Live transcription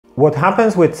what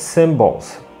happens with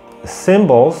symbols?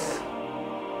 Symbols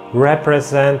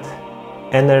represent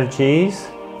energies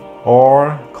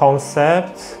or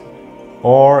concepts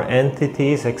or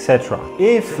entities, etc.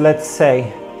 If, let's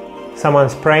say,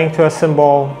 someone's praying to a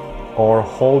symbol or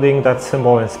holding that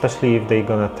symbol, and especially if they're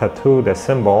gonna tattoo the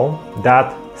symbol,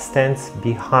 that stands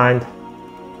behind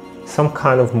some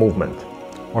kind of movement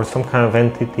or some kind of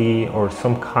entity or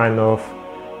some kind of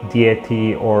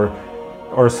deity or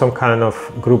some kind of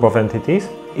group of entities.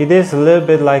 It is a little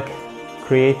bit like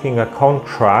creating a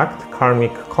contract,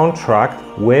 karmic contract,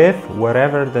 with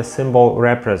whatever the symbol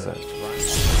represents.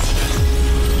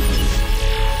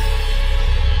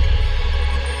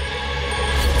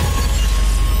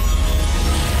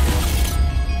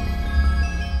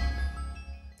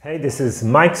 Hey, this is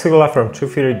Mike Sygula from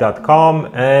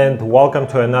truetheory.com and welcome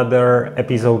to another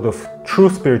episode of True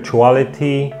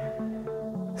Spirituality.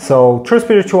 So, True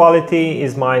Spirituality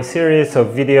is my series of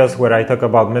videos where I talk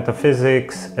about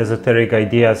metaphysics, esoteric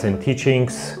ideas and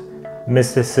teachings,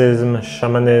 mysticism,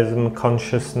 shamanism,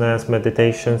 consciousness,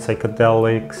 meditation,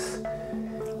 psychedelics,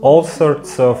 all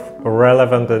sorts of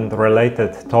relevant and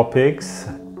related topics,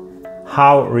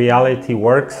 how reality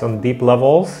works on deep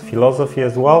levels, philosophy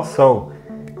as well. So,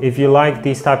 if you like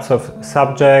these types of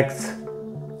subjects,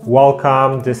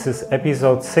 welcome. This is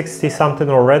episode 60 something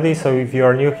already, so if you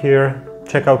are new here,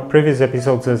 check out previous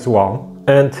episodes as well.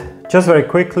 And just very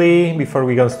quickly, before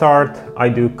we can start, I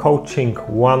do coaching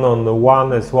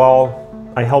one-on-one as well.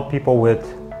 I help people with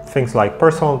things like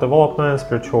personal development,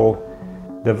 spiritual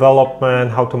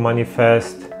development, how to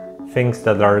manifest things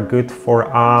that are good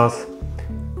for us,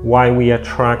 why we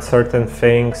attract certain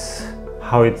things,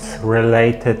 how it's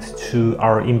related to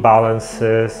our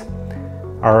imbalances,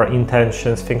 our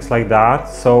intentions, things like that.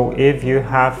 So if you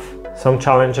have some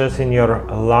challenges in your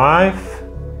life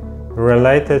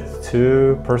related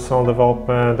to personal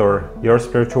development or your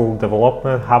spiritual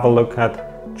development, have a look at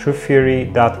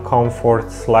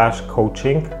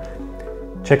truetheory.com/coaching.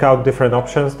 Check out different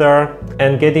options there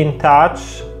and get in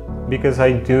touch, because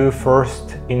I do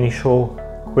first initial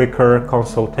quicker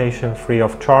consultation free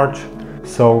of charge.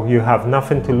 So you have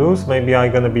nothing to lose. Maybe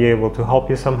I'm gonna be able to help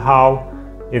you somehow.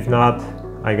 If not,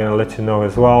 I'm gonna let you know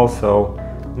as well. So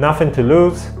nothing to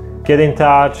lose. Get in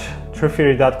touch,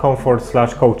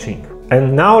 truetheory.com/coaching.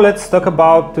 And now let's talk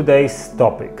about today's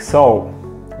topic. So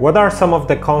what are some of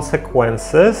the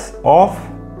consequences of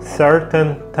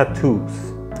certain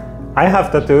tattoos? I have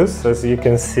tattoos, as you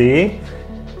can see.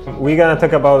 We're gonna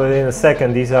talk about it in a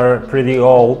second. These are pretty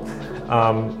old.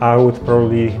 I would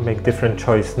probably make different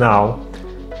choice now,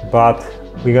 but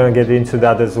we're gonna get into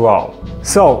that as well.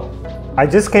 So I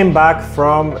just came back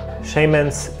from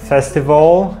Shaman's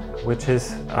Festival, which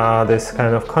is this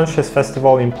kind of conscious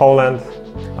festival in Poland.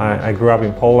 I grew up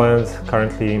in Poland,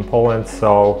 currently in Poland,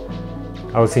 so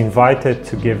I was invited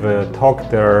to give a talk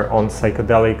there on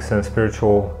psychedelics and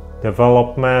spiritual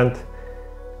development.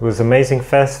 It was an amazing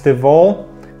festival.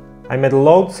 I met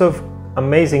loads of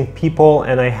amazing people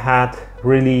and I had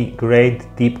really great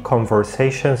deep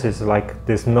conversations. It's like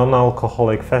this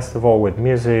non-alcoholic festival with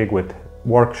music, with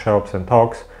workshops and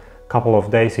talks, a couple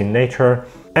of days in nature.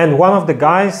 And one of the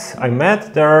guys I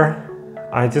met there,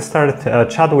 I just started to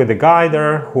chat with a guy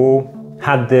there who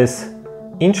had this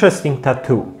interesting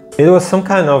tattoo. It was some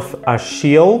kind of a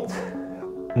shield,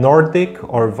 Nordic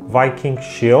or Viking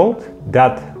shield,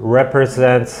 that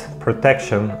represents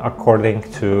protection according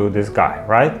to this guy,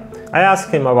 right? I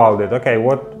asked him about it. Okay,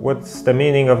 what's the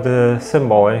meaning of the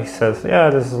symbol? And he says, yeah,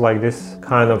 this is like this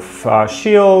kind of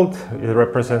shield. It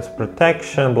represents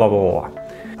protection, blah, blah, blah.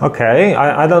 Okay,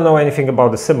 I don't know anything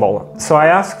about the symbol. So I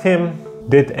asked him,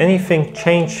 did anything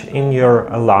change in your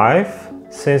life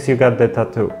since you got the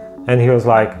tattoo? And he was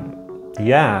like,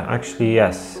 yeah, actually,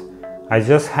 yes. I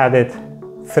just had it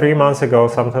 3 months ago,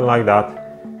 something like that.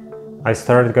 I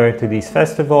started going to these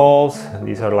festivals.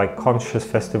 These are like conscious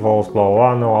festivals, blah, blah,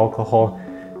 blah, no alcohol.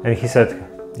 And he said,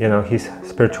 you know, his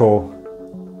spiritual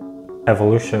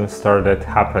evolution started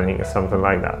happening or something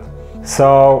like that.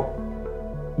 So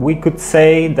we could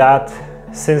say that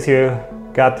since you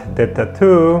got the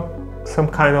tattoo, some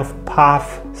kind of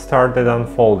path started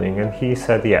unfolding. And he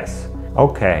said, yes.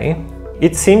 Okay.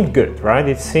 It seemed good, right?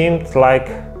 It seemed like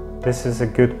this is a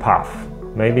good path.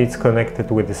 Maybe it's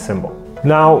connected with the symbol.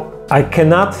 Now, I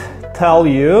cannot tell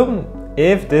you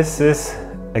if this is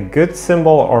a good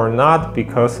symbol or not,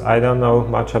 because I don't know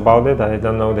much about it. I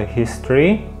don't know the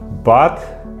history, but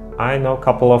I know a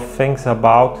couple of things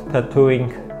about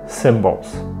tattooing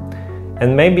symbols.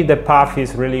 And maybe the path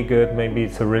is really good, maybe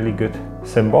it's a really good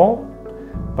symbol,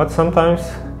 but sometimes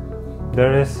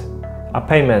there is a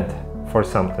payment for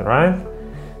something, right?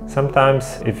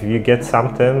 sometimes if you get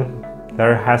something,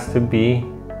 there has to be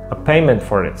a payment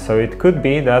for it. So it could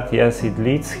be that yes, it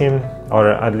leads him, or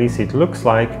at least it looks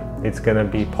like it's gonna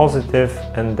be positive,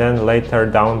 and then later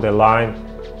down the line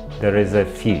there is a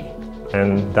fee,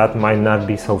 and that might not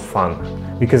be so fun,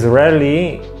 because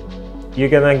rarely you're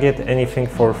gonna get anything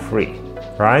for free,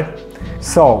 right?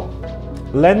 So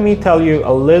let me tell you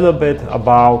a little bit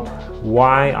about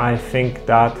why I think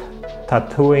that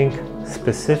tattooing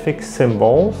specific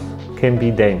symbols can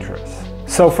be dangerous.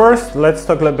 So first, let's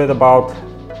talk a little bit about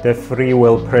the free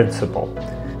will principle.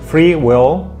 Free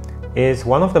will is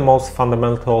one of the most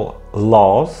fundamental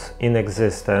laws in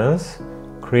existence,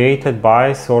 created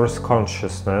by source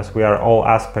consciousness. We are all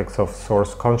aspects of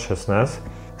source consciousness.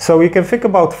 So you can think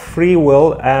about free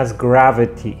will as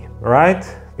gravity, right?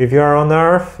 If you are on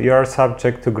Earth, you are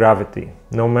subject to gravity.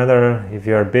 No matter if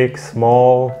you are big,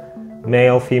 small,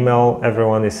 male, female,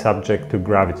 everyone is subject to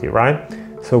gravity, right?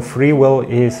 So free will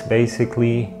is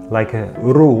basically like a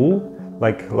rule,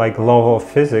 like law of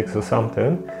physics or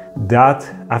something, that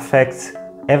affects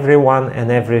everyone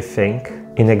and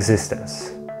everything in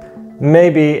existence.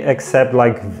 Maybe except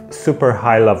like super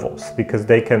high levels, because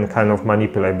they can kind of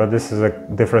manipulate, but this is a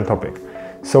different topic.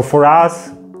 So for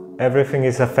us, everything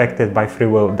is affected by free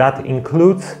will. That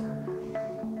includes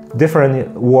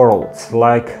different worlds,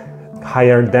 like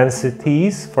higher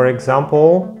densities, for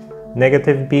example,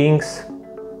 negative beings,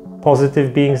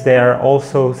 positive beings, they are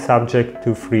also subject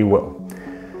to free will.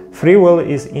 Free will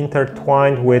is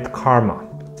intertwined with karma.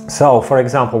 So, for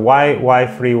example, why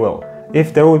free will?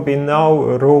 If there would be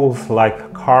no rules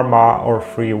like karma or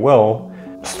free will,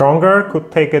 stronger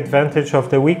could take advantage of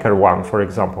the weaker one, for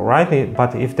example, right?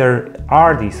 But if there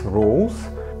are these rules,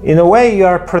 in a way you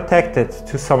are protected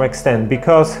to some extent,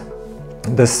 because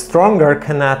the stronger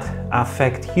cannot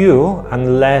affect you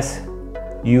unless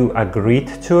you agreed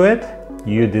to it,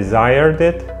 you desired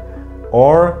it,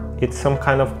 or it's some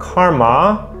kind of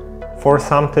karma for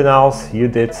something else you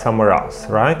did somewhere else,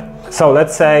 right? So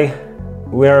let's say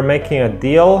we're making a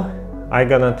deal. I'm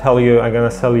gonna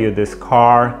sell you this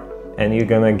car, and you're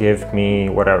gonna give me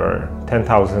whatever,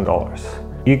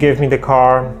 $10,000. You give me the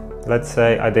car, let's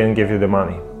say I didn't give you the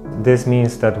money. This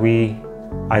means that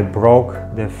I broke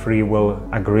the free will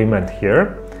agreement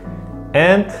here,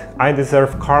 and I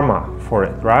deserve karma for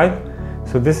it, right?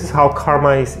 So this is how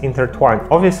karma is intertwined.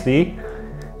 Obviously,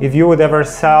 if you would ever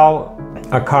sell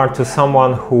a car to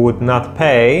someone who would not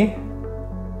pay,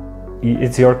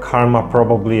 it's your karma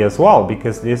probably as well,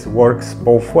 because this works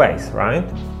both ways, right?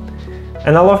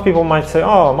 And a lot of people might say,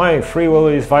 oh, my free will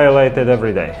is violated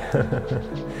every day.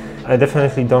 I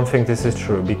definitely don't think this is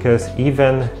true, because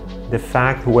even the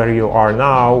fact where you are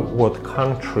now, what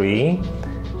country,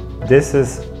 this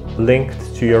is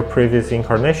linked to your previous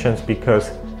incarnations,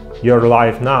 because your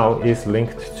life now is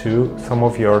linked to some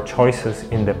of your choices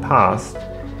in the past,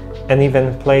 and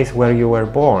even place where you were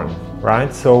born,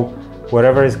 right? So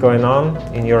whatever is going on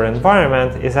in your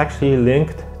environment is actually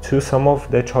linked to some of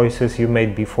the choices you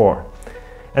made before,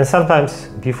 and sometimes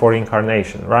before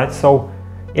incarnation, right? So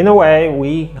in a way,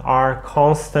 we are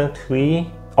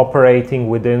constantly operating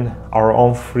within our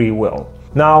own free will.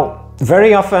 Now,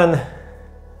 very often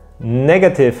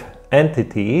negative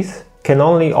entities can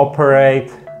only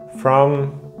operate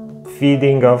from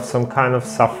feeding of some kind of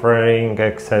suffering,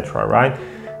 etc., right?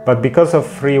 But because of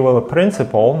free will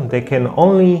principle, they can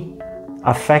only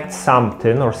affect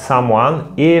something or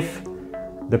someone if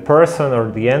the person or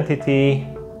the entity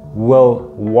will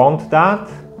want that,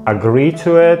 agree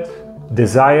to it,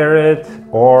 desire it,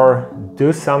 or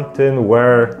do something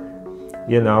where,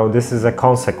 you know, this is a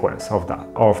consequence of that,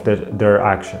 of their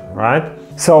action, right?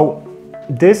 So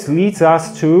this leads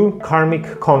us to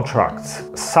karmic contracts,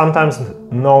 sometimes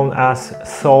known as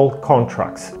soul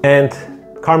contracts. And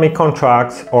karmic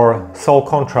contracts or soul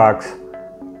contracts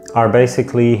are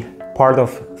basically part of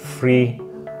free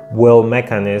will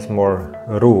mechanism or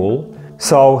rule.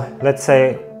 So let's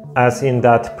say, as in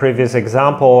that previous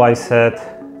example, I said,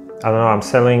 I don't know, I'm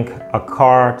selling a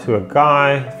car to a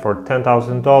guy for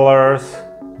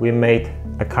 $10,000. We made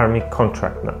a karmic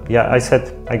contract now. Yeah, I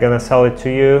said, I'm gonna sell it to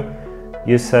you.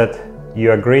 You said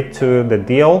you agreed to the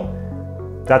deal.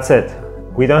 That's it.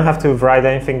 We don't have to write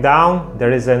anything down.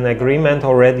 There is an agreement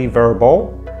already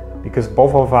verbal, because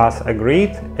both of us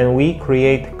agreed, and we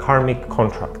create karmic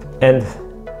contract. And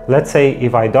let's say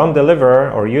if I don't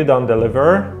deliver or you don't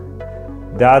deliver,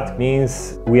 that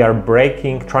means we are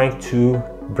trying to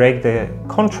break the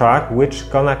contract, which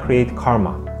gonna create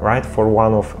karma, right, for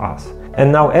one of us.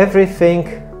 And now everything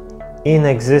in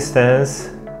existence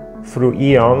through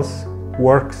eons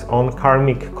works on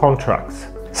karmic contracts.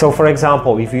 So for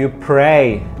example, if you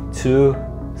pray to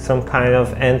some kind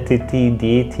of entity,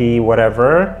 deity,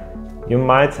 whatever, you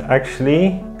might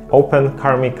actually open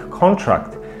karmic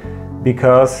contract,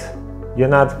 because you're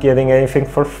not getting anything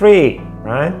for free,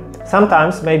 right?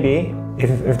 Sometimes maybe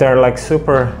if they're like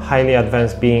super highly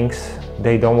advanced beings,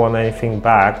 they don't want anything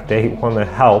back, they want to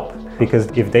help, because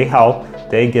if they help,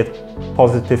 they get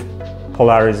positive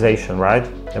polarization, right?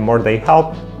 The more they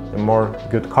help, the more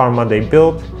good karma they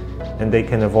build, and they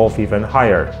can evolve even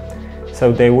higher.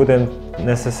 So they wouldn't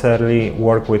necessarily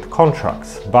work with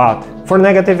contracts. But for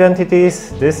negative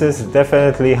entities, this is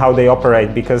definitely how they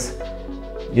operate, because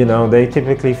you know, they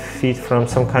typically feed from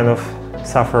some kind of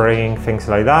suffering, things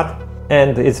like that,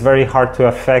 and it's very hard to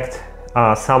affect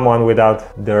someone without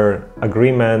their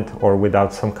agreement or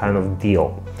without some kind of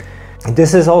deal.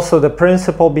 This is also the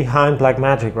principle behind black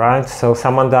magic, right? So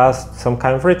someone does some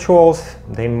kind of rituals,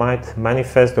 they might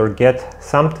manifest or get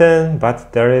something,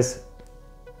 but there is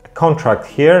a contract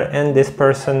here, and this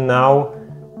person now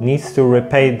needs to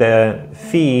repay the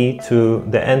fee to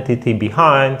the entity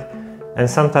behind. And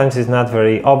sometimes it's not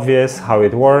very obvious how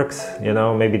it works, you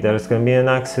know, maybe there's going to be an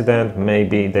accident,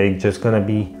 maybe they're just going to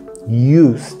be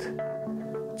used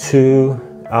to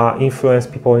influence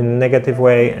people in a negative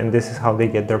way, and this is how they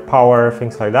get their power,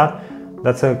 things like that.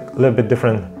 That's a little bit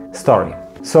different story.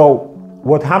 So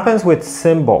what happens with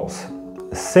symbols?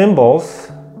 Symbols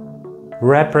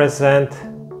represent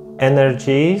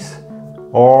energies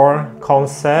or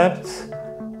concepts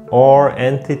or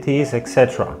entities,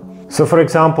 etc. So for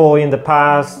example, in the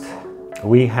past,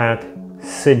 we had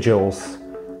sigils,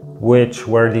 which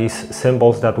were these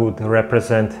symbols that would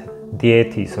represent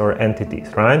deities or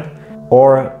entities, right?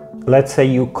 Or let's say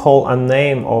you call a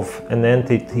name of an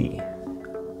entity,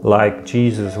 like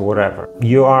Jesus or whatever.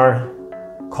 You are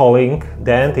calling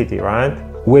the entity, right?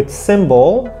 With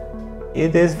symbol,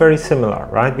 it is very similar,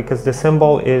 right? Because the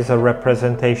symbol is a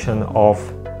representation of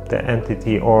the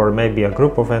entity, or maybe a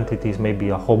group of entities, maybe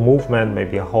a whole movement,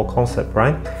 maybe a whole concept,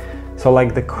 right? So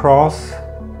like the cross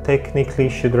technically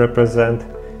should represent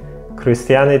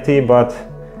Christianity, but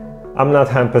I'm not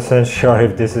 100% sure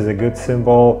if this is a good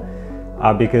symbol,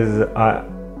 because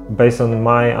based on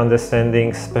my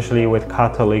understanding, especially with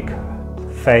Catholic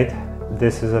faith,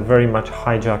 this is a very much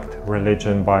hijacked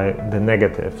religion by the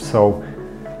negative. So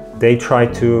they try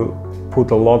to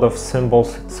put a lot of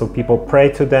symbols so people pray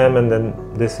to them, and then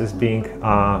this is being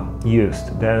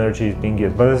used, the energy is being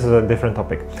used, but this is a different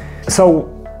topic. So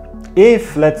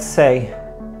if, let's say,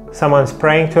 someone's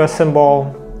praying to a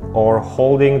symbol or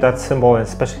holding that symbol, and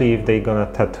especially if they're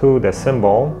gonna tattoo the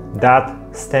symbol, that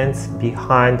stands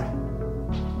behind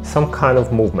some kind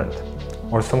of movement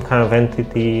or some kind of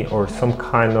entity or some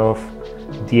kind of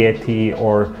deity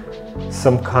or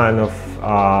some kind of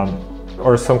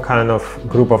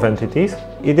group of entities.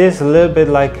 It is a little bit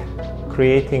like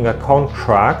creating a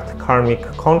contract, karmic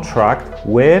contract,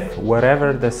 with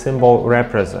whatever the symbol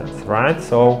represents, right?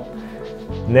 So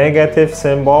negative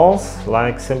symbols,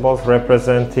 like symbols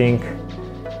representing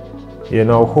you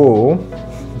know who,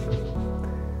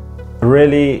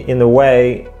 really in a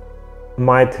way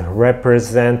might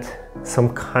represent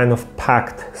some kind of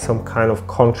pact, some kind of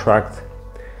contract,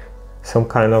 some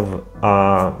kind of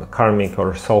karmic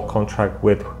or soul contract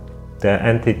with the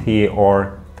entity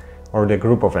or the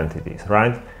group of entities,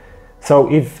 right?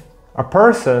 So if a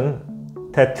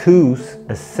person tattoos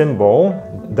a symbol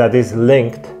that is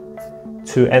linked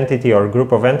to entity or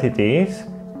group of entities,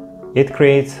 it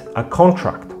creates a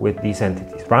contract with these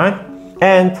entities, right?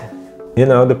 And you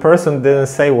know, the person didn't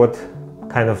say what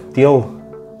kind of deal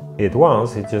it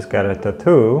was, it just got a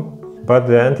tattoo, but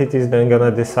the entity is then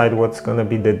gonna decide what's gonna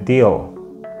be the deal,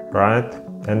 right?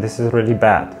 And this is really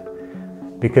bad,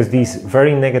 because these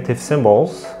very negative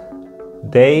symbols,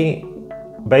 they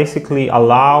basically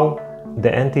allow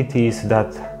the entities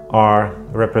that are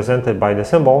represented by the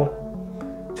symbol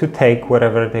to take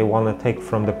whatever they want to take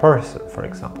from the person, for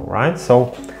example, right?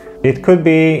 So it could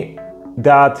be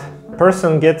that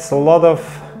person gets a lot of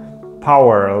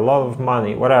power, a lot of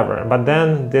money, whatever, but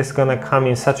then this is gonna come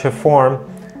in such a form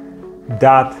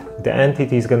that the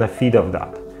entity is gonna feed off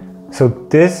that. So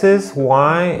this is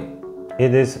why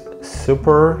it is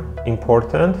super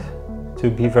important to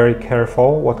be very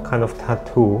careful what kind of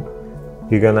tattoo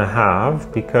you're gonna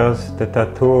have, because the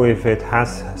tattoo, if it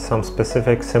has some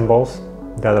specific symbols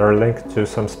that are linked to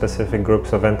some specific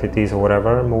groups of entities or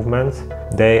whatever movements,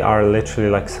 they are literally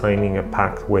like signing a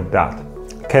pact with that.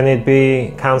 Can it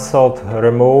be cancelled,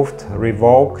 removed,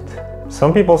 revoked?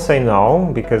 Some people say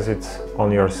no, because it's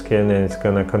on your skin and it's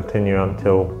gonna continue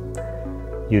until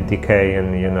you decay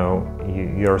and you know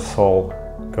your soul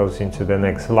goes into the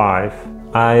next life.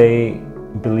 I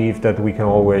believe that we can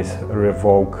always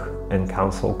revoke and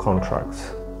cancel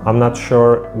contracts. I'm not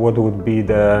sure what would be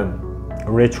the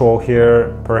ritual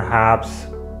here, perhaps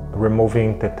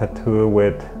removing the tattoo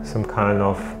with some kind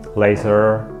of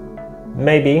laser,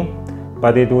 maybe,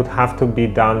 but it would have to be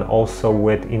done also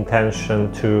with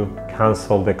intention to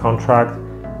cancel the contract.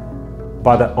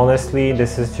 But honestly,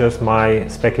 this is just my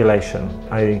speculation.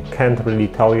 I can't really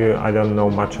tell you. I don't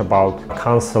know much about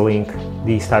canceling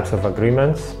these types of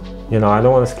agreements. You know, I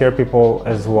don't want to scare people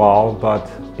as well,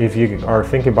 but if you are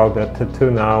thinking about that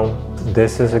tattoo now,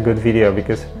 this is a good video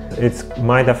because it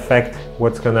might affect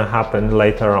what's going to happen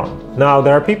later on. Now,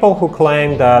 there are people who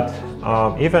claim that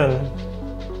even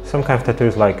some kind of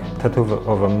tattoos, like tattoo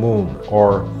of a moon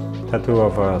or tattoo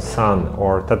of a sun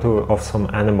or tattoo of some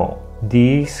animal,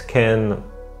 these can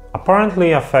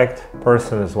apparently affect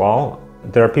person as well.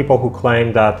 There are people who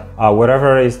claim that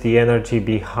whatever is the energy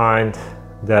behind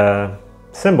the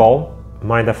symbol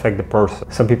might affect the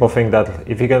person. Some people think that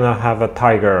if you're gonna have a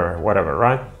tiger or whatever,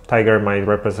 right? Tiger might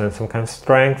represent some kind of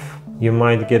strength. You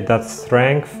might get that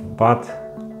strength, but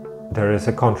there is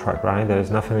a contract, right? There is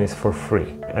nothing is for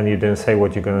free. And you didn't say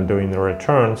what you're gonna do in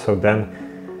return. So then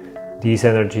these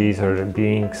energies or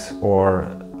beings or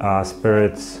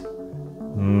spirits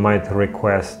might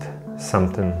request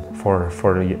something for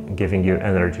giving you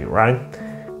energy, right?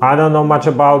 I don't know much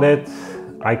about it.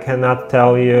 I cannot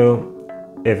tell you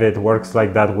if it works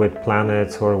like that with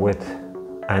planets or with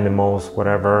animals,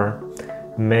 whatever.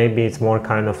 Maybe it's more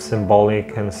kind of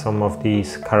symbolic and some of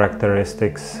these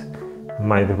characteristics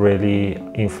might really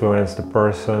influence the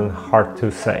person. Hard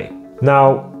to say.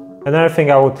 Now, another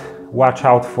thing I would watch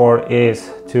out for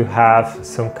is to have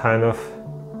some kind of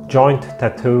joint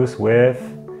tattoos with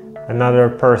another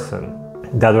person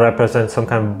that represents some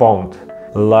kind of bond,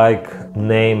 like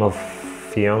name of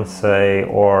fiance,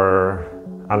 or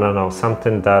I don't know,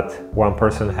 something that one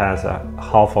person has a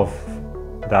half of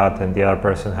that and the other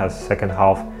person has a second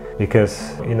half,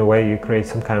 because in a way you create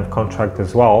some kind of contract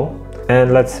as well.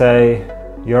 And let's say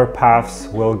your paths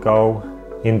will go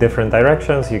in different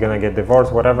directions, you're gonna get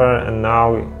divorced, whatever, and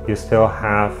now you still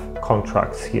have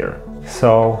contracts here.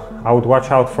 So I would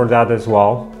watch out for that as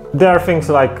well. There are things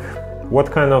like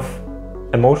what kind of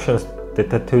emotions the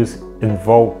tattoos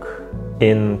invoke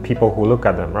in people who look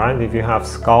at them, right? If you have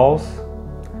skulls,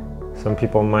 some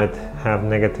people might have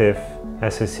negative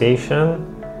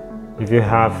association. If you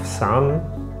have sun,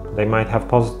 they might have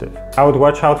positive. I would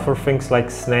watch out for things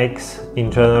like snakes in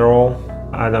general.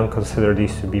 I don't consider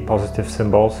these to be positive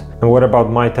symbols. And what about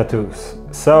my tattoos?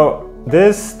 So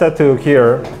this tattoo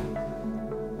here,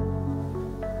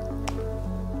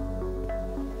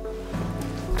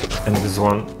 and this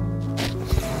one.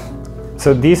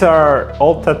 So these are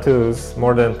old tattoos,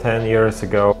 more than 10 years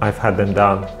ago I've had them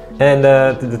done. And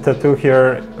the tattoo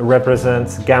here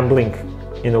represents gambling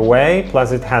in a way,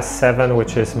 plus it has 7,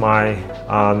 which is my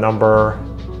number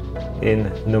in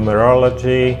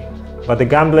numerology. But the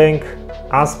gambling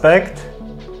aspect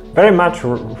very much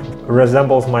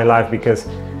resembles my life, because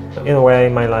in a way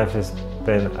my life has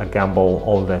been a gamble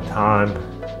all the time,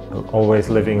 always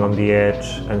living on the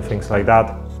edge and things like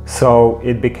that. So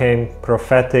it became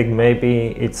prophetic. Maybe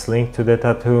it's linked to the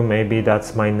tattoo, maybe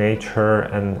that's my nature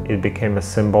and it became a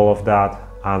symbol of that.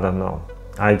 I don't know.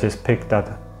 I just picked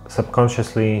that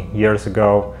subconsciously years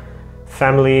ago.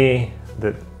 Family,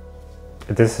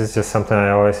 this is just something I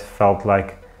always felt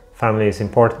like family is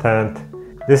important.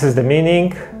 This is the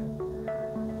meaning.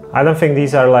 I don't think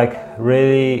these are like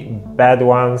really bad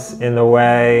ones in a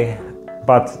way,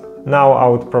 but now I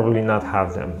would probably not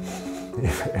have them.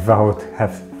 If I would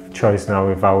have choice now,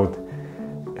 if I would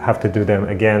have to do them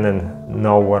again and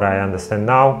know what I understand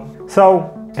now.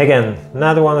 So again,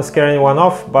 not want to scare anyone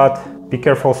off, but be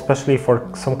careful, especially for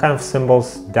some kind of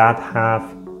symbols that have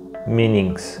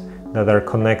meanings, that are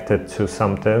connected to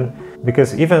something,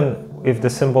 because even if the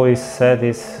symbol is said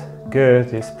is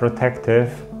good, is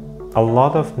protective, a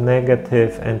lot of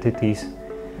negative entities,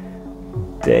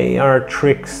 they are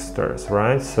tricksters,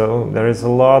 right? So there is a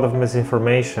lot of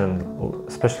misinformation,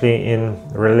 especially in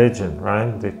religion,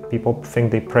 right? People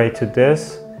think they pray to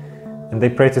this and they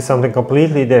pray to something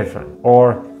completely different.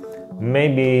 Or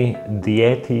maybe the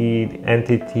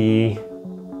entity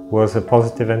was a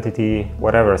positive entity,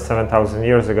 whatever, 7,000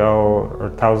 years ago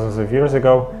or thousands of years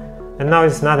ago, and now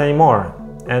it's not anymore.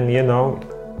 And you know,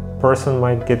 person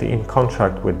might get in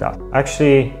contract with that.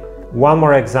 Actually, one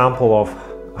more example of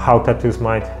how tattoos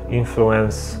might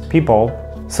influence people.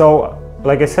 So,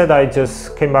 like I said, I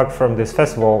just came back from this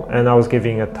festival and I was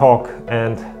giving a talk,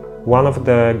 and one of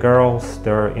the girls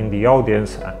there in the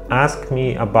audience asked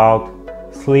me about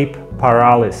sleep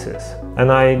paralysis.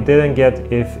 And I didn't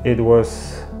get if it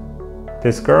was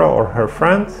this girl or her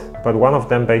friend, but one of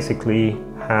them basically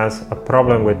has a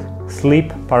problem with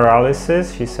sleep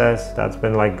paralysis. She says that's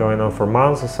been like going on for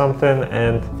months or something,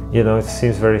 and you know, it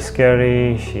seems very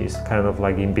scary. She's kind of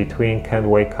like in between, can't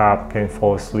wake up, can't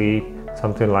fall asleep,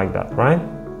 something like that, right?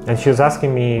 And she was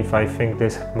asking me if I think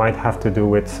this might have to do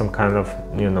with some kind of,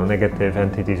 you know, negative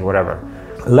entities, whatever.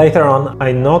 Later on,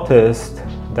 I noticed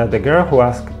that the girl who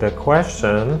asked the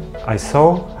question, I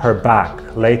saw her back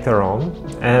later on,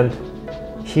 and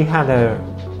she had a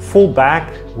full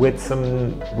back with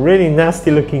some really nasty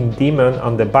looking demon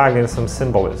on the back and some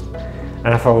symbolism.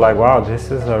 And I felt like, wow, this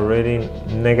is a really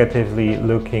negatively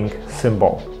looking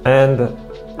symbol. And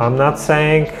I'm not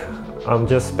saying, I'm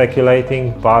just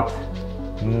speculating, but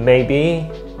maybe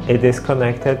it is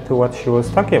connected to what she was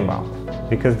talking about,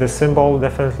 because the symbol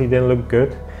definitely didn't look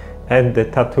good and the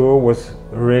tattoo was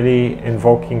really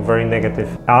invoking very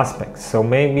negative aspects. So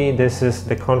maybe this is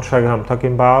the contract I'm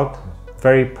talking about,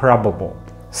 very probable.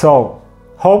 So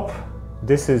hope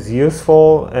this is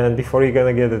useful, and before you're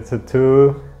gonna get a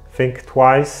tattoo, think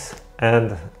twice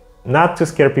and not to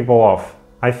scare people off.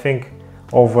 I think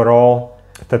overall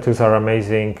tattoos are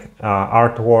amazing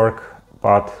artwork,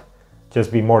 but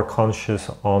just be more conscious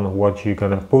on what you're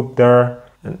gonna put there.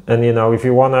 And you know, if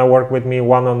you wanna work with me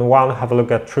one-on-one, have a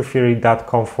look at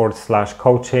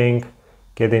truetheory.com/coaching,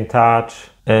 get in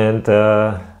touch. And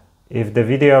if the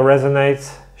video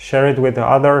resonates, share it with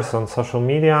others on social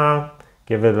media,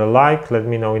 give it a like, let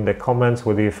me know in the comments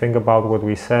what do you think about what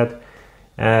we said.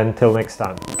 And until next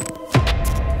time.